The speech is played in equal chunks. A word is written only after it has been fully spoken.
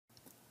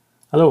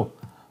Hello,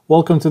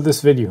 welcome to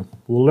this video.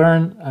 We'll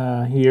learn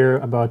here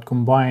about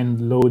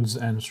combined loads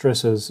and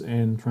stresses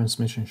in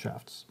transmission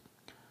shafts.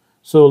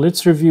 So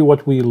let's review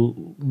what we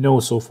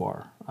know so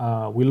far.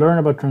 We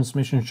learned about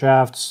transmission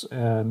shafts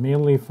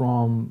mainly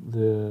from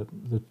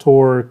the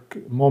torque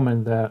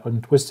moment that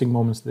on twisting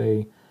moments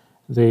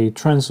they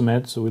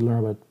transmit. So we learn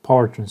about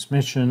power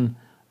transmission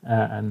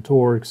and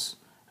torques,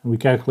 and we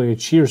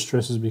calculate shear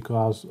stresses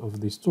because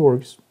of these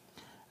torques.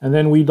 And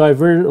then we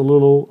diverted a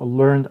little,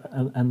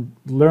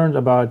 learned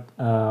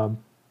about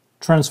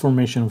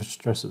transformation of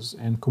stresses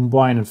and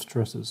combined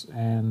stresses,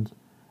 and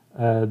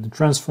the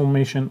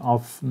transformation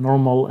of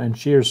normal and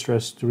shear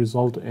stress to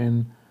result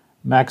in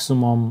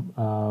maximum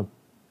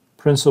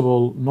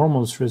principal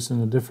normal stress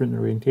in a different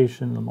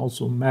orientation, and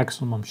also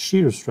maximum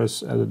shear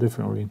stress at a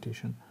different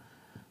orientation.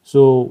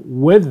 So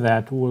with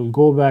that, we'll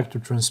go back to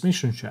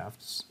transmission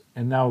shafts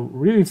and now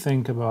really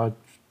think about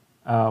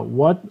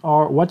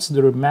what's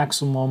the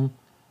maximum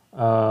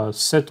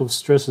set of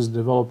stresses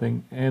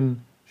developing in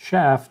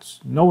shafts,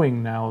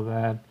 knowing now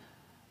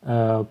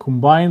that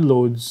combined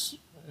loads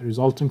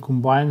result in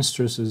combined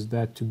stresses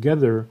that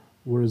together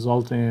will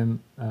result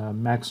in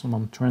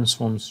maximum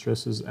transform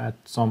stresses at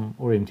some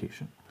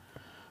orientation.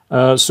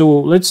 So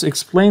let's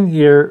explain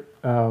here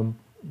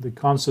the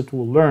concept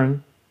we'll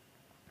learn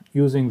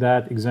using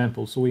that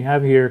example. So we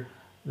have here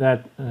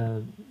that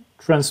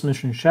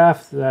transmission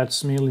shaft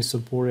that's mainly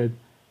supported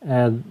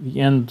at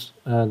the end,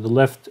 the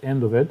left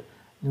end of it.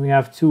 We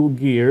have two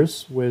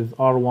gears with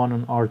R1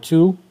 and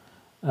R2,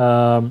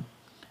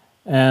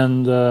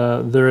 and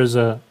there is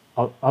a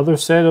other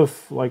set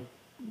of, like,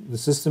 the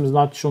system is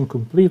not shown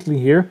completely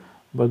here,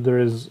 but there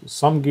is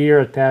some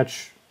gear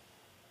attached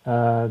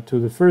to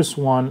the first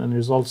one and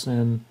results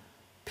in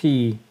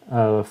P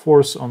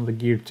force on the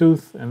gear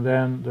tooth, and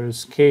then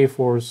there's K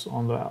force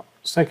on the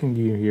second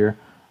gear here,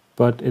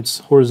 but it's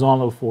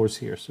horizontal force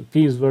here. So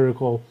P is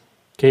vertical,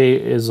 K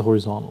is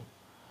horizontal.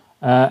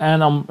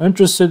 And I'm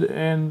interested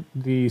in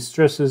the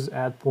stresses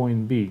at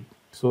point B.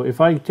 So if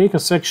I take a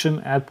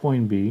section at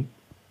point B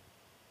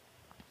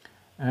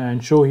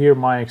and show here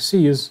my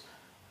axes,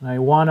 and I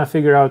want to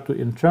figure out the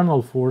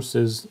internal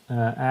forces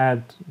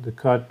at the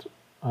cut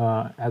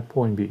at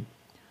point B.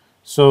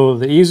 So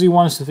the easy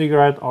ones to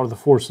figure out are the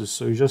forces.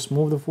 So you just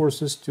move the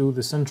forces to the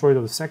centroid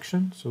of the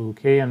section, so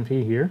K and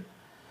P here.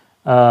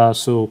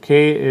 So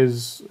K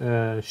is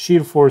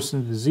shear force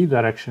in the Z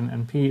direction,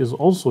 and P is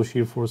also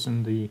shear force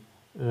in the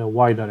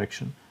Y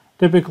direction.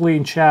 Typically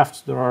in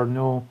shafts there are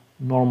no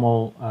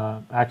normal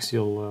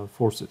axial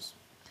forces.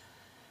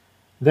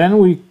 Then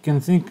we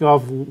can think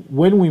of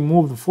when we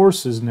move the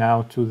forces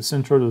now to the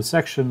center of the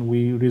section,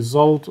 we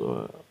result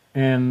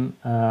in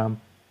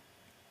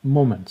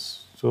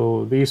moments.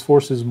 So these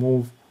forces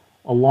move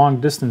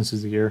along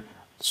distances here,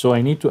 so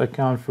I need to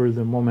account for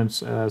the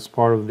moments as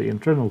part of the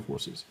internal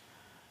forces.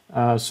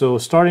 So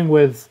starting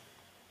with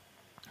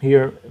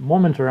here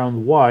moment around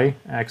the Y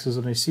axis,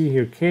 and I see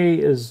here K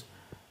is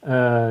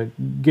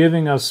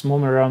giving us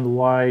moment around the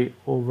Y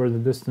over the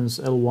distance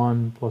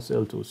L1 plus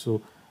L2.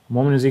 So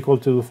moment is equal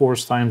to the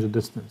force times the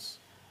distance.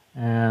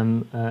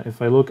 And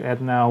if I look at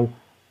now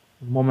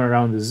moment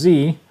around the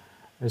Z,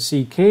 I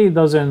see K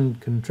doesn't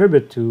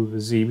contribute to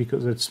the Z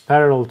because it's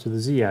parallel to the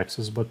Z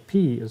axis, but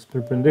P is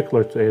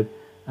perpendicular to it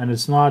and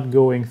it's not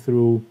going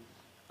through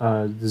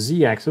the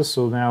Z axis.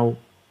 So now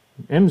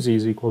MZ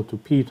is equal to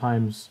P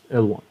times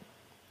L1.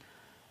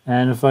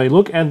 And if I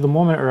look at the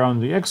moment around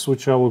the X,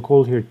 which I will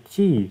call here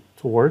T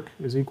torque,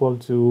 is equal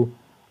to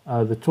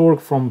the torque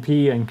from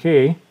P and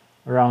K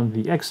around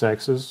the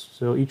X-axis.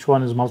 So each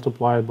one is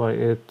multiplied by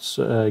its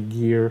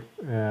gear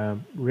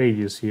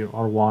radius here,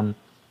 R1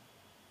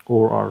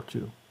 or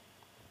R2.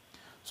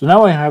 So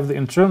now I have the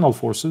internal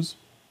forces.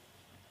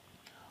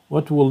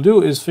 What we'll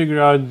do is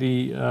figure out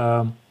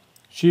the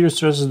shear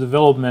stresses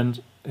development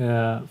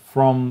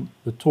from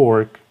the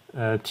torque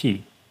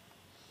T.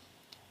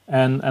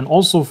 And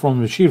also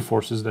from the shear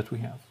forces that we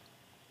have.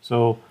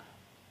 So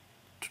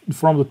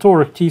from the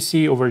torque,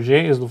 TC over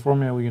J is the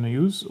formula we're going to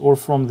use, or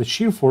from the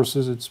shear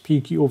forces, it's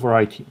PQ over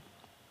IT.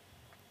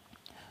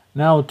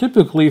 Now,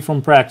 typically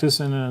from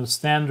practice in a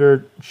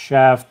standard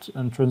shaft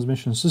and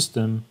transmission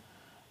system,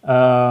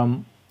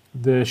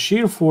 the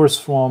shear force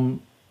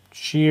from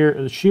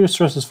shear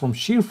stresses from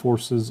shear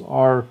forces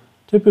are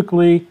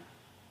typically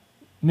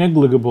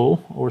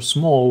negligible or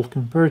small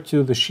compared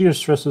to the shear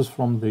stresses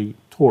from the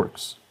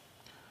torques.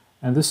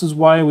 And this is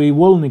why we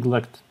will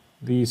neglect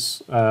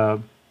these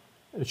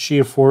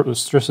shear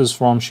stresses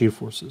from shear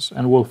forces.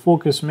 And we'll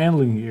focus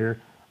mainly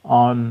here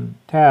on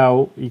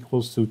tau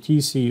equals to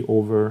TC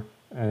over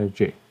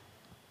J.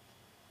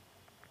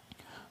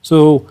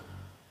 So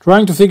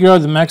trying to figure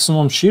out the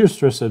maximum shear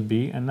stress at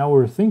B, and now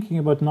we're thinking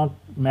about not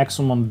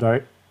maximum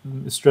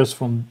stress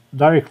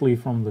directly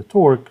from the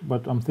torque,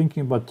 but I'm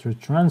thinking about the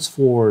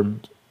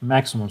transformed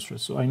maximum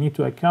stress. So I need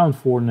to account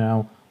for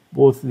now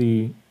both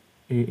the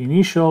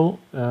initial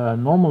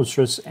normal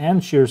stress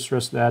and shear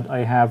stress that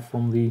I have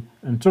from the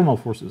internal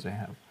forces I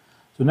have.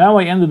 So now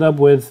I ended up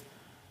with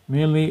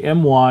mainly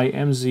My,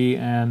 Mz,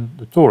 and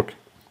the torque.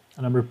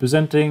 And I'm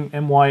representing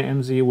my,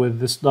 mz with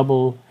this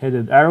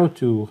double-headed arrow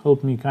to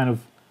help me kind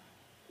of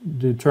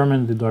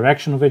determine the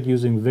direction of it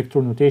using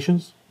vector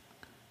notations.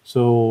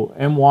 So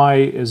my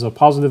is a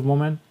positive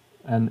moment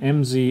and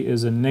mz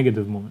is a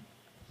negative moment.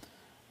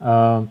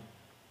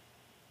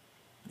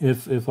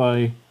 If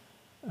I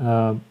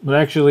but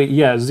actually,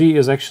 yeah, z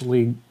is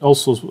actually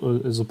also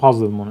is a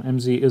positive moment.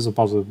 Mz is a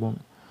positive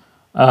moment.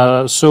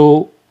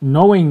 So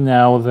knowing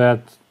now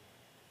that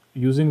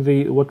using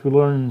what we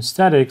learned in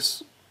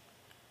statics,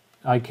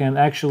 I can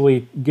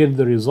actually get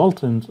the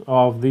resultant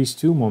of these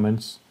two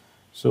moments.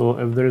 So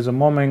if there is a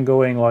moment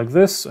going like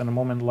this and a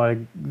moment like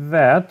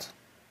that,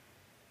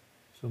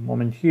 so a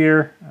moment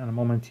here and a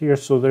moment here,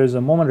 so there is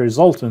a moment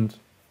resultant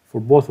for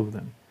both of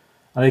them.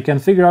 And I can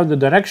figure out the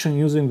direction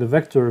using the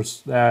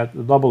vectors, the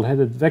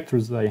double-headed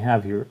vectors that I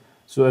have here.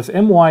 So if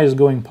my is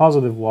going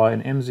positive y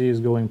and mz is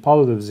going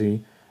positive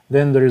z,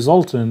 then the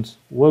resultant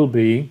will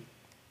be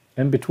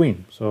in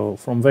between. So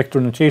from vector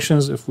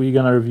notations, if we're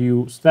going to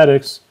review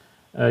statics,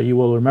 you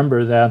will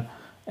remember that.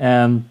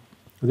 And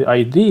the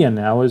idea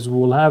now is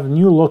we'll have a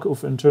new look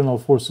of internal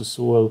forces.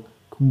 So we'll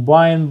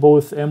combine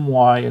both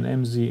my and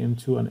mz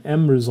into an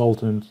m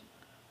resultant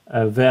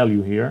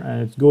value here.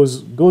 And it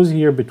goes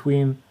here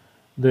between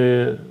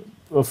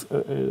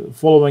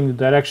following the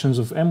directions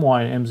of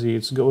my and mz.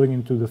 It's going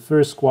into the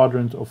first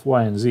quadrant of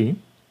y and z.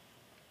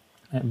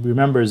 And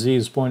remember, z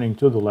is pointing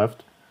to the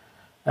left.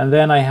 And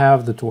then I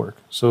have the torque.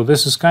 So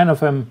this is kind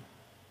of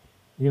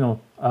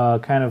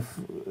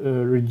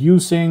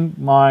reducing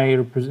my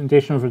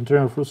representation of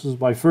internal forces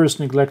by first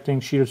neglecting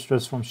shear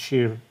stress from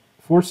shear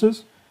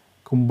forces,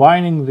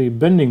 combining the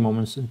bending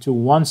moments into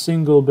one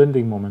single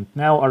bending moment,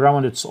 now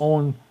around its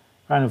own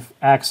kind of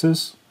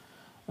axis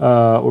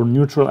or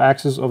neutral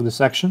axis of the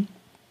section.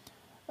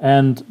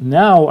 And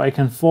now I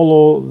can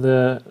follow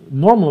the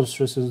normal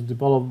stresses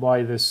developed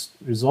by this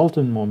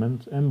resultant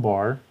moment, m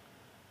bar.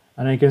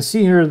 And I can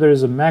see here there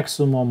is a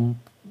maximum,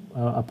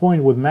 a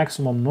point with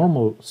maximum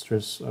normal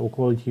stress. I will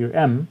call it here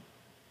m.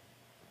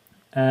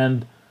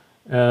 And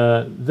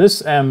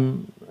this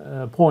m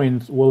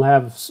point will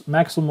have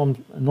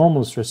maximum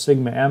normal stress,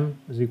 sigma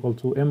m is equal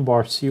to m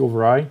bar c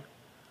over I.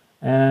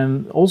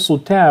 And also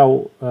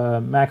tau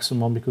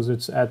maximum, because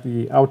it's at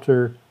the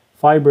outer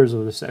fibers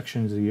of the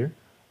sections here.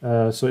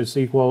 So it's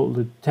equal,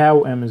 the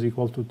tau m is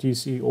equal to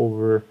Tc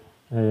over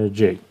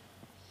J.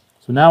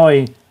 So now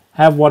I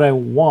have what I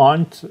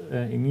want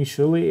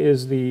initially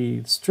is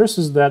the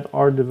stresses that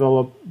are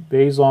developed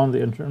based on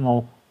the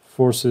internal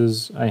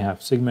forces I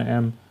have, sigma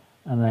m,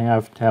 and I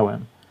have tau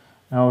m.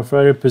 Now if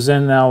I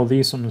represent now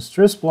these on the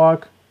stress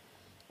block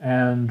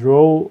and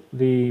draw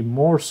the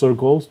more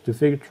circles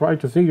to try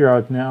to figure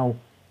out now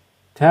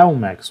tau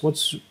max,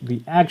 what's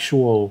the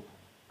actual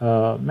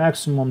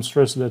maximum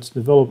stress that's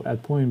developed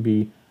at point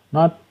B,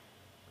 not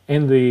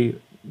in the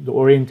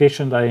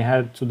orientation that I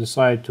had to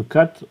decide to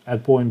cut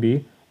at point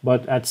B,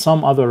 but at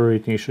some other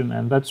orientation,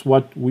 and that's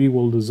what we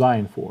will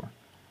design for.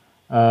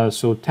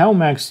 So tau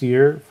max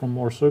here from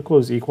more circle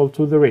is equal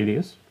to the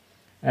radius,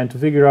 and to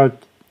figure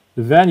out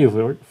the value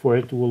for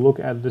it we'll look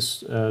at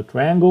this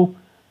triangle,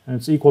 and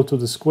it's equal to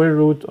the square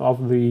root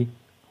of the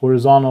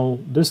horizontal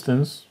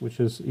distance, which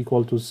is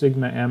equal to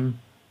sigma m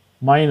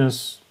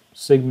minus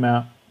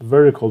sigma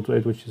vertical to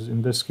it, which is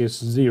in this case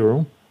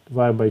 0,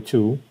 divided by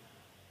 2.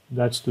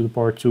 That's to the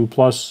power 2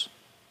 plus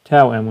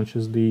tau m, which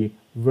is the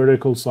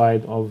vertical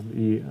side of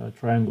the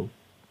triangle.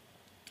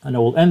 And I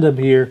will end up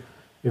here,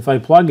 if I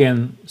plug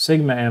in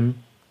sigma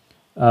m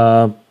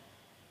to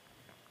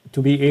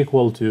be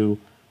equal to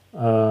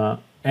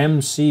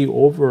mc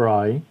over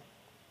I,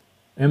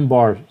 m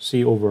bar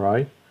c over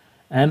I.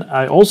 And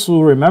I also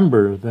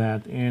remember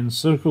that in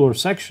circular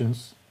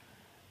sections,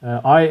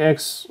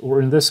 ix, or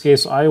in this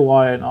case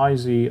iy and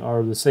iz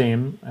are the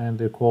same, and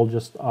they're called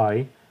just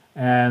I.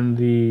 And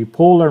the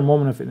polar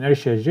moment of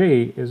inertia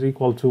J is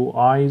equal to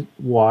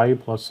Iy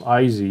plus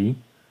Iz,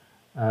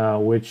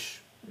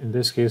 which in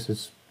this case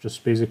is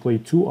just basically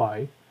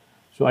 2I.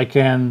 So I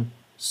can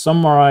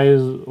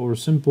summarize or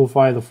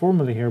simplify the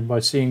formula here by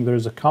seeing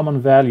there's a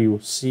common value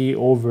C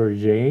over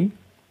J,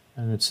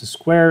 and it's a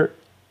square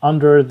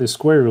under the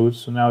square root,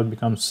 so now it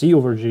becomes C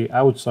over J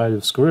outside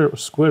of square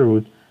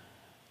root,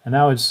 and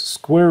now it's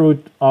square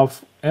root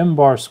of m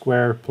bar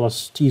square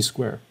plus t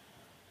square.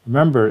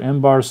 Remember,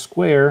 m bar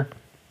square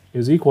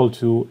is equal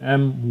to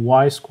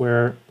my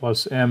square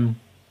plus m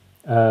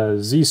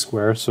z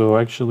square. So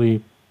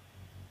actually,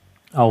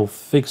 I'll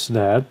fix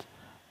that.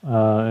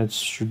 It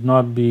should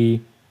not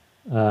be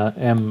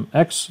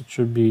mx, it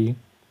should be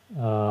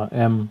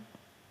mz.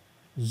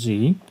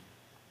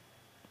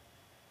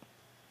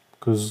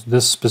 Because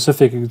this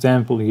specific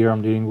example here,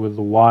 I'm dealing with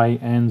the y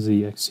and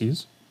z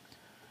axes.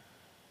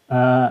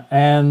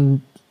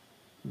 And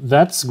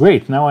that's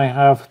great. Now I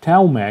have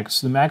tau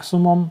max, the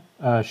maximum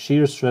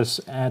shear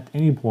stress at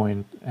any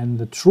point, and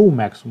the true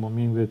maximum,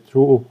 meaning the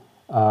true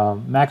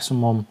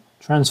maximum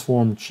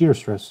transformed shear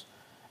stress,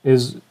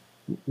 is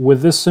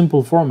with this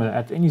simple formula.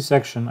 At any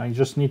section, I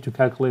just need to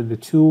calculate the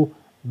two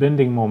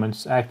bending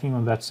moments acting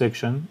on that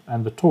section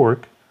and the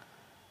torque,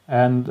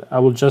 and I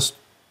will just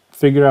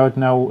figure out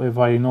now, if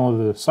I know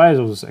the size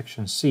of the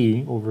section,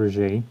 C over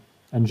J,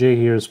 and J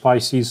here is pi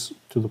C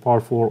to the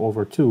power 4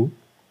 over 2,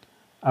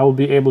 I will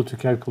be able to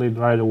calculate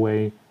right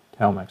away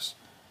tau max.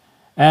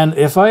 And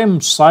if I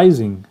am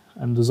sizing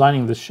and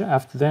designing the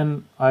shaft,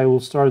 then I will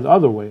start the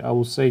other way. I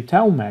will say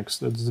tau max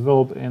that's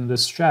developed in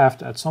this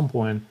shaft at some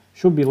point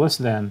should be less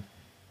than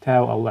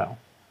tau LL.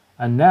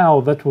 And now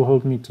that will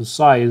help me to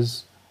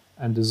size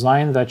and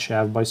design that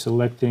shaft by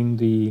selecting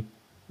the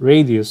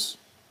radius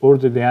or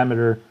the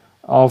diameter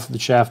of the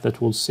shaft that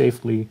will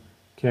safely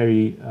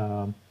carry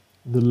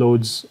the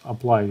loads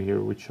applied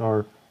here, which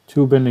are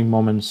 2 bending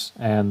moments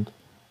and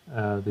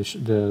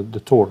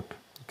the torque,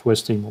 the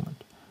twisting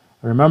moment.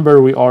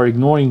 Remember, we are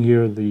ignoring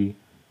here the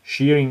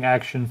shearing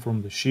action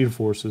from the shear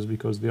forces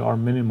because they are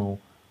minimal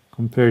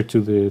compared to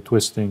the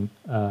twisting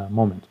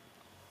moment.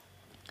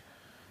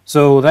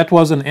 So that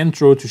was an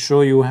intro to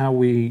show you how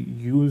we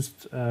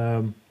used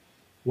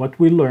what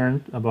we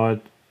learned about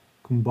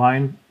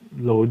combined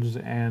loads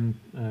and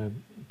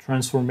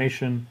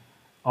transformation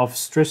of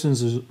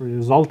stresses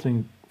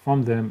resulting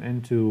from them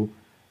into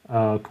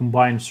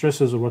combined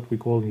stresses, or what we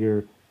call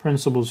here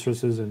principal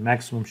stresses and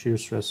maximum shear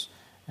stress.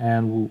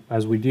 And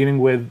as we're dealing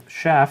with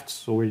shafts,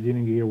 so we're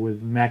dealing here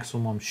with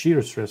maximum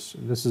shear stress.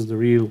 This is the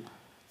real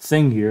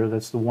thing here.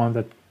 That's the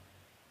one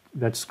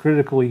that's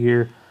critically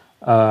here,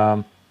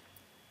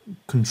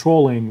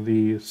 controlling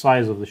the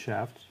size of the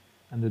shaft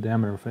and the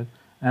diameter of it.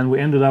 And we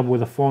ended up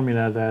with a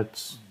formula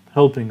that's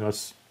helping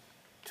us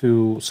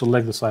to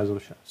select the size of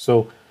the shaft.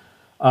 So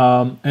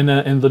in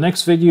the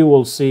next video,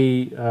 we'll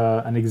see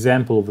an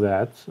example of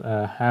that,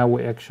 how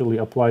we actually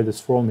apply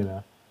this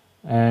formula.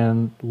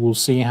 And we'll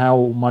see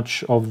how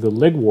much of the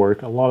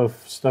legwork, a lot of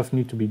stuff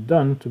need to be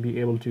done to be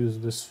able to use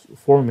this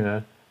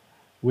formula,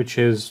 which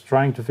is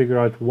trying to figure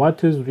out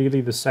what is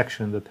really the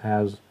section that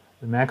has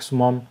the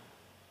maximum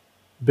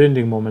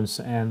bending moments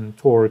and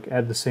torque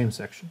at the same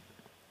section,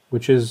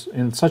 which is,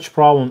 in such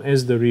problem,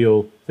 is the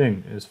real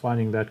thing, is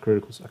finding that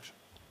critical section.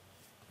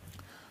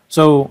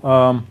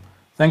 So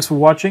thanks for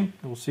watching.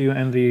 We'll see you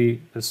in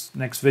this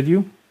next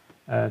video.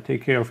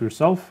 Take care of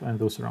yourself and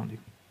those around you.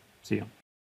 See you.